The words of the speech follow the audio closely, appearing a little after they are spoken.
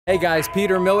Hey guys,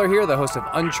 Peter Miller here, the host of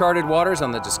Uncharted Waters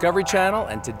on the Discovery Channel,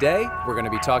 and today we're going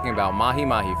to be talking about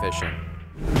mahi-mahi fishing.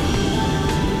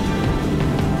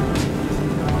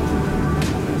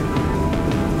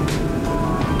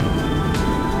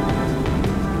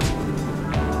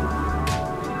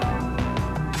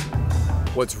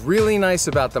 What's really nice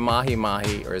about the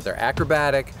mahi-mahi is they're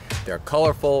acrobatic, they're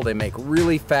colorful, they make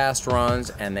really fast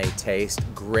runs, and they taste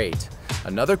great.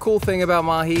 Another cool thing about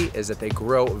mahi is that they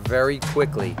grow very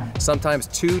quickly, sometimes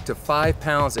 2 to 5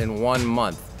 pounds in 1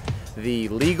 month. The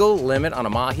legal limit on a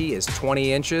mahi is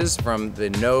 20 inches from the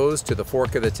nose to the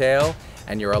fork of the tail,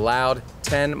 and you're allowed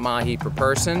 10 mahi per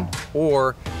person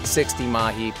or 60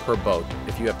 mahi per boat.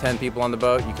 If you have 10 people on the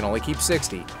boat, you can only keep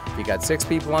 60. If you got 6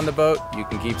 people on the boat, you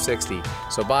can keep 60.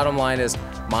 So bottom line is,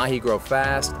 mahi grow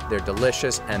fast, they're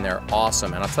delicious, and they're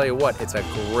awesome. And I'll tell you what, it's a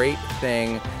great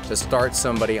thing to start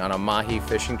somebody on a mahi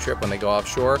fishing trip when they go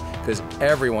offshore, because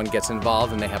everyone gets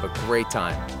involved and they have a great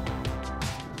time.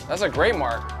 That's a great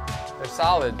mark. They're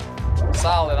solid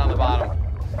on the bottom.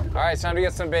 All right, it's time to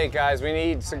get some bait, guys. We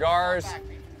need cigars,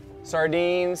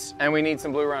 sardines, and we need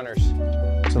some blue runners.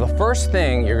 So the first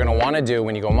thing you're gonna wanna do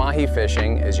when you go mahi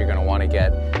fishing is you're gonna wanna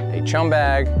get a chum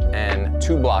bag and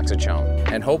 2 blocks of chum.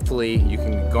 And hopefully you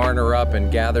can garner up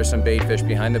and gather some bait fish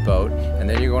behind the boat, and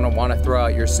then you're gonna wanna throw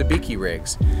out your sabiki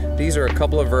rigs. These are a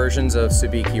couple of versions of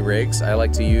sabiki rigs. I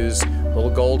like to use little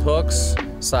gold hooks,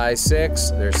 size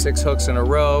 6. There's 6 hooks in a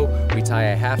row. We tie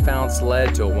a 1/2 ounce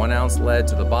lead to a 1 ounce lead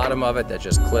to the bottom of it that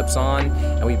just clips on,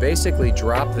 and we basically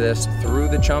drop this through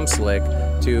the chum slick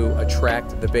to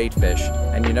attract the bait fish.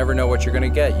 And you never know what you're gonna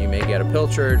get. You may get a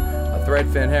pilchard, a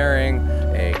threadfin herring,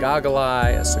 a goggle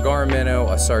eye, a cigar minnow,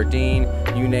 a sardine,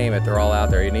 you name it, they're all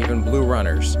out there, and even blue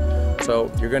runners.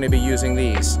 So you're going to be using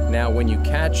these. Now when you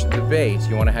catch the bait,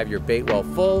 you want to have your bait well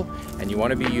full, and you want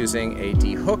to be using a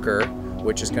de-hooker,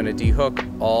 which is going to de-hook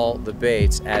all the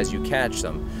baits as you catch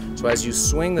them. So as you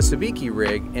swing the sabiki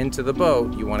rig into the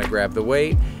boat, you want to grab the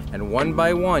weight, and one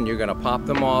by one you're going to pop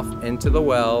them off into the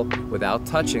well without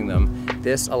touching them.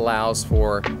 This allows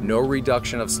for no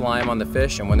reduction of slime on the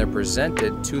fish, and when they're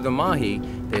presented to the mahi,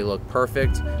 they look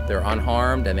perfect, they're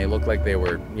unharmed, and they look like they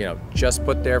were, just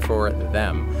put there for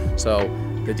them. So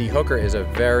the de-hooker is a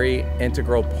very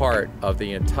integral part of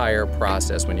the entire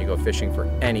process when you go fishing for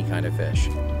any kind of fish.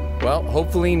 Well,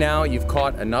 hopefully now you've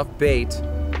caught enough bait,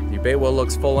 your bait well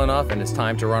looks full enough, and it's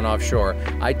time to run offshore.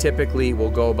 I typically will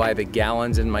go by the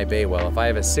gallons in my bait well. If I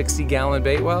have a 60-gallon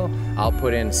bait well, I'll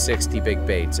put in 60 big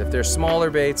baits. If they're smaller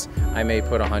baits, I may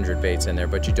put 100 baits in there,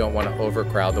 but you don't want to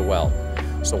overcrowd the well.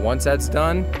 So once that's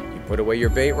done, you put away your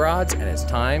bait rods, and it's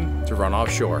time to run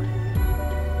offshore.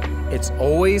 It's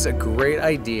always a great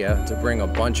idea to bring a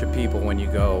bunch of people when you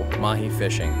go mahi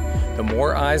fishing. The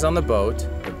more eyes on the boat,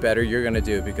 the better you're gonna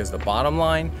do, because the bottom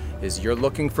line is you're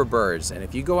looking for birds. And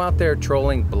if you go out there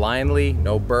trolling blindly,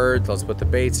 no birds, let's put the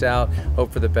baits out,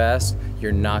 hope for the best,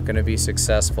 you're not gonna be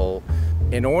successful.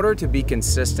 In order to be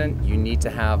consistent, you need to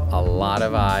have a lot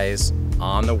of eyes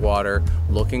on the water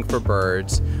looking for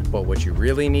birds, but what you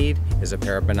really need is a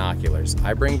pair of binoculars.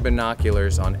 I bring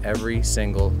binoculars on every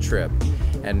single trip,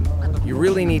 and you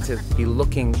really need to be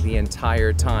looking the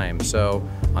entire time. So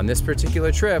on this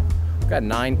particular trip, we've got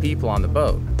 9 people on the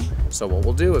boat. So what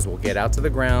we'll do is we'll get out to the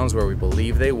grounds where we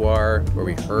believe they were, where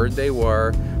we heard they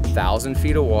were, 1,000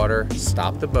 feet of water,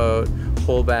 stop the boat,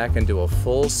 pull back and do a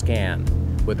full scan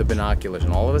with the binoculars,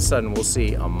 and all of a sudden we'll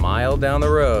see a mile down the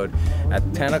road at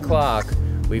 10 o'clock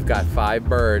we've got 5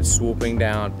 birds swooping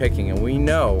down, picking, and we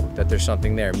know that there's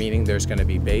something there, meaning there's gonna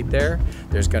be bait there,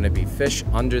 there's gonna be fish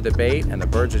under the bait, and the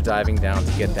birds are diving down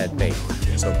to get that bait.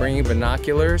 So bringing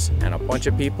binoculars and a bunch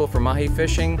of people for mahi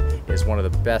fishing is one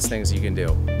of the best things you can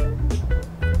do.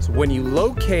 So when you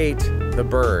locate the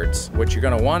birds, what you're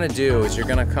gonna wanna do is you're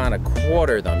gonna kind of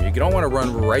quarter them. You don't wanna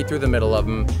run right through the middle of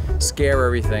them, scare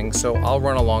everything. So I'll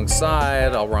run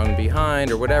alongside, I'll run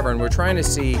behind or whatever, and we're trying to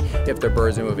see if the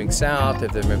birds are moving south,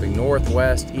 if they're moving north,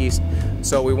 west, east.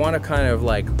 So we wanna kind of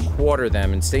like quarter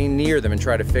them and stay near them and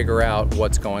try to figure out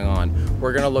what's going on.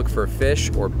 We're gonna look for fish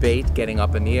or bait getting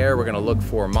up in the air. We're gonna look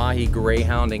for mahi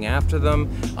greyhounding after them,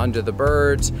 under the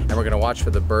birds, and we're gonna watch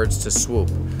for the birds to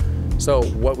swoop. So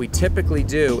what we typically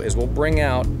do is we'll bring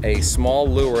out a small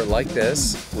lure like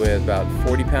this with about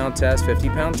 40-pound test,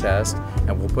 50-pound test,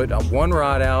 and we'll put 1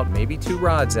 rod out, maybe 2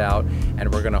 rods out,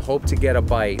 and we're gonna hope to get a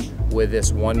bite with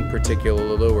this one particular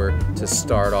lure to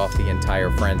start off the entire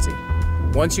frenzy.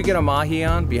 Once you get a mahi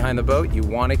on behind the boat, you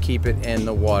wanna keep it in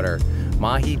the water.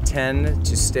 Mahi tend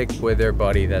to stick with their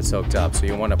buddy that's hooked up, so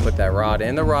you wanna put that rod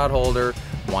in the rod holder,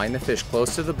 wind the fish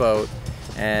close to the boat,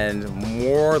 and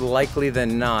more likely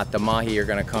than not, the mahi are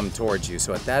gonna come towards you.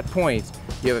 So at that point,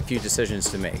 you have a few decisions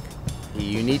to make.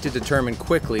 You need to determine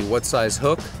quickly what size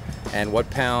hook and what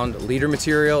pound leader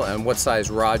material and what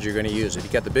size rod you're going to use. If you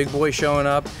got the big boy showing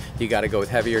up, you got to go with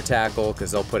heavier tackle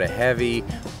because they'll put a heavy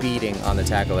beating on the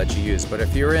tackle that you use. But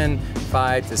if you're in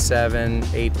 5 to 7,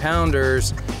 8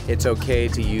 pounders, it's okay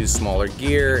to use smaller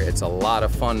gear. It's a lot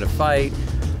of fun to fight.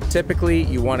 Typically,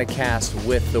 you want to cast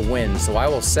with the wind, so I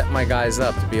will set my guys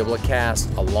up to be able to cast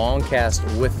a long cast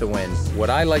with the wind. What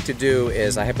I like to do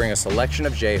is I bring a selection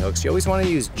of J-hooks. You always want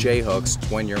to use J-hooks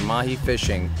when you're mahi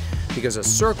fishing because a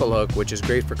circle hook, which is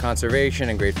great for conservation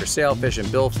and great for sailfish and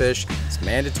billfish, it's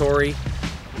mandatory,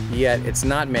 yet it's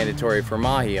not mandatory for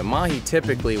mahi. A mahi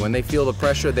typically, when they feel the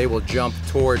pressure, they will jump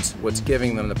towards what's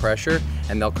giving them the pressure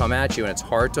and they'll come at you, and it's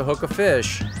hard to hook a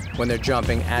fish when they're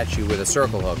jumping at you with a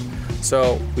circle hook.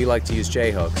 So we like to use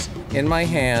J-hooks. In my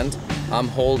hand, I'm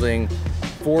holding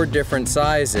 4 different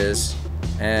sizes,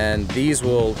 and these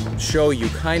will show you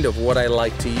kind of what I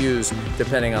like to use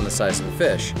depending on the size of the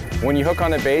fish. When you hook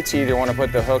on the baits, you either want to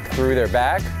put the hook through their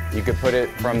back, you could put it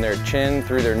from their chin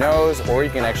through their nose, or you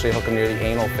can actually hook them near the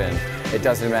anal fin. It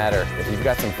doesn't matter. If you've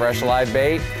got some fresh live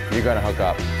bait, you're gonna hook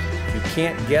up. If you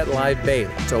can't get live bait,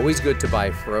 it's always good to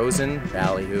buy frozen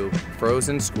ballyhoo,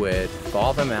 frozen squid,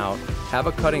 thaw them out, have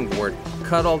a cutting board,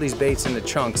 cut all these baits into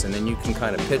chunks, and then you can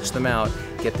kind of pitch them out,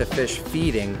 get the fish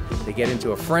feeding, they get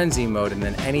into a frenzy mode, and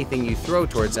then anything you throw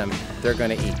towards them, they're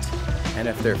gonna eat. And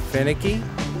if they're finicky,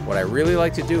 what I really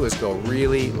like to do is go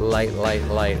really light,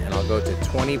 and I'll go to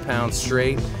 20 pounds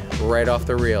straight, right off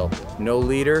the reel. No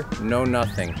leader, no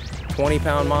nothing.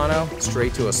 20-pound mono,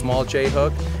 straight to a small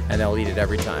J-hook, and they'll eat it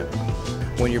every time.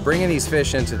 When you're bringing these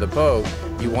fish into the boat,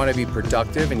 you want to be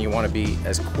productive and you want to be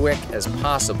as quick as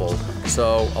possible.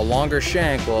 So a longer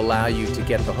shank will allow you to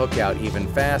get the hook out even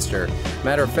faster.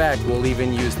 Matter of fact, we'll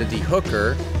even use the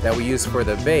dehooker that we use for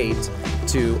the bait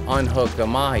to unhook the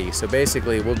mahi. So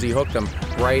basically, we'll dehook them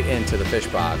right into the fish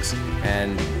box,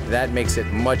 and that makes it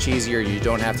much easier. You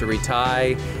don't have to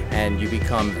retie, and you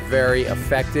become very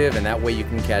effective, and that way you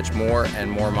can catch more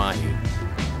and more mahi.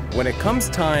 When it comes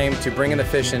time to bringing the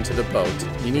fish into the boat,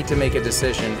 you need to make a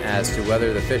decision as to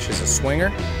whether the fish is a swinger,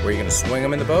 where you're going to swing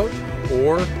them in the boat,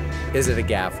 or is it a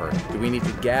gaffer? Do we need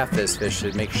to gaff this fish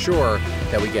to make sure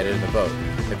that we get it in the boat?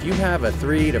 If you have a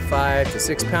 3 to 5 to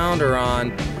 6 pounder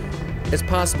on, it's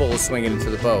possible to swing it into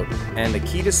the boat. And the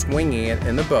key to swinging it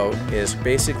in the boat is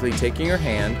basically taking your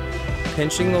hand,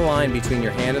 pinching the line between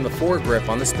your hand and the foregrip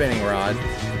on the spinning rod,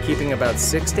 keeping about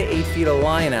 6 to 8 feet of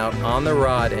line out on the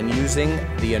rod and using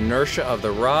the inertia of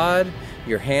the rod,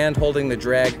 your hand holding the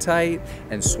drag tight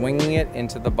and swinging it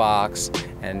into the box,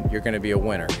 and you're going to be a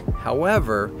winner.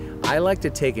 However, I like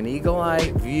to take an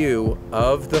eagle-eye view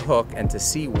of the hook and to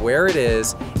see where it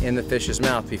is in the fish's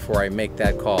mouth before I make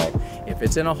that call. If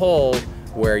it's in a hole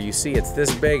where you see it's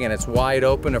this big and it's wide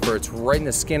open, or it's right in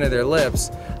the skin of their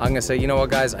lips, I'm gonna say, you know what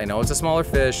guys, I know it's a smaller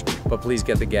fish, but please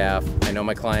get the gaff. I know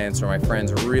my clients or my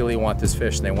friends really want this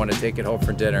fish and they want to take it home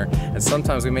for dinner, and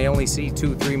sometimes we may only see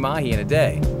 2 or 3 mahi in a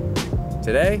day.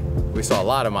 Today, we saw a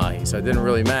lot of mahi, so it didn't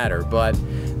really matter, but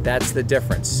that's the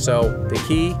difference. So the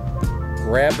key,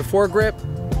 grab the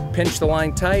foregrip, pinch the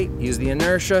line tight, use the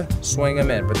inertia, swing them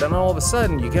in. But then all of a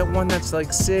sudden, you get one that's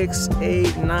like 6,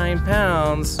 8, 9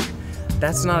 pounds.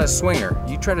 That's not a swinger.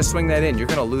 You try to swing that in, you're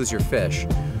gonna lose your fish.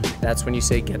 That's when you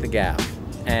say get the gaff.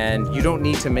 And you don't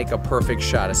need to make a perfect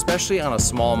shot, especially on a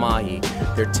small mahi.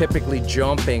 They're typically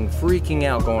jumping, freaking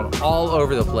out, going all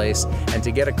over the place, and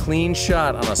to get a clean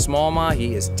shot on a small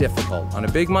mahi is difficult. On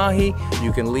a big mahi,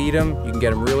 you can lead them, you can get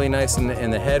them really nice in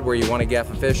the head where you want to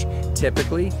gaff a fish,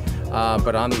 typically.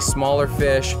 But on these smaller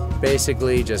fish,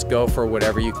 basically just go for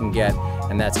whatever you can get,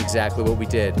 and that's exactly what we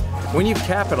did. When you've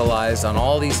capitalized on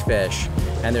all these fish,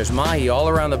 and there's mahi all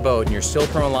around the boat, and you're still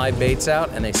throwing live baits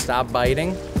out, and they stop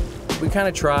biting, we kind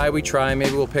of try,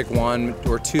 maybe we'll pick 1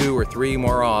 or 2 or 3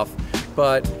 more off,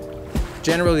 but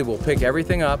generally we'll pick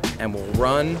everything up and we'll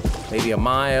run maybe a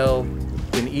mile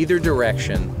in either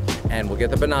direction, and we'll get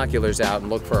the binoculars out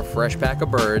and look for a fresh pack of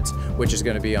birds, which is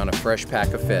going to be on a fresh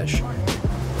pack of fish.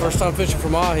 First time fishing for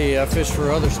mahi. I fished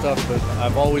for other stuff, but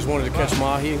I've always wanted to catch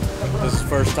mahi. This is the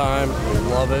first time. I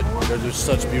love it. They're just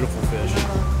such beautiful fish.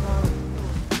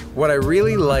 What I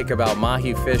really like about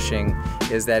mahi fishing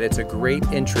is that it's a great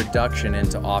introduction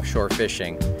into offshore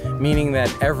fishing, meaning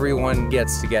that everyone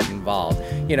gets to get involved.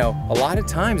 You know, a lot of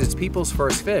times it's people's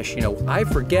first fish. You know, I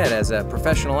forget, as a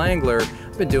professional angler,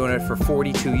 I've been doing it for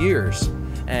 42 years.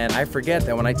 And I forget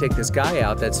that when I take this guy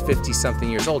out that's 50-something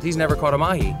years old, he's never caught a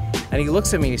mahi. And he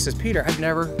looks at me and he says, Peter, I've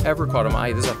never ever caught a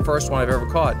mahi. This is the first one I've ever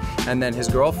caught. And then his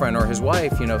girlfriend or his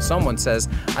wife, you know, someone says,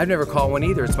 I've never caught one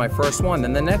either. It's my first one.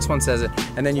 Then the next one says it.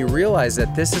 And then you realize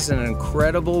that this is an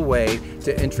incredible way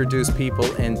to introduce people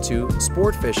into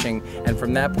sport fishing. And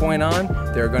from that point on,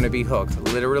 they're going to be hooked,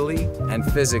 literally and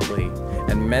physically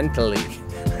and mentally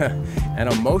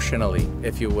and emotionally,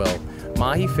 if you will.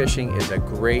 Mahi fishing is a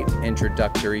great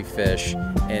introductory fish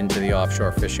into the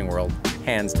offshore fishing world,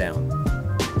 hands down.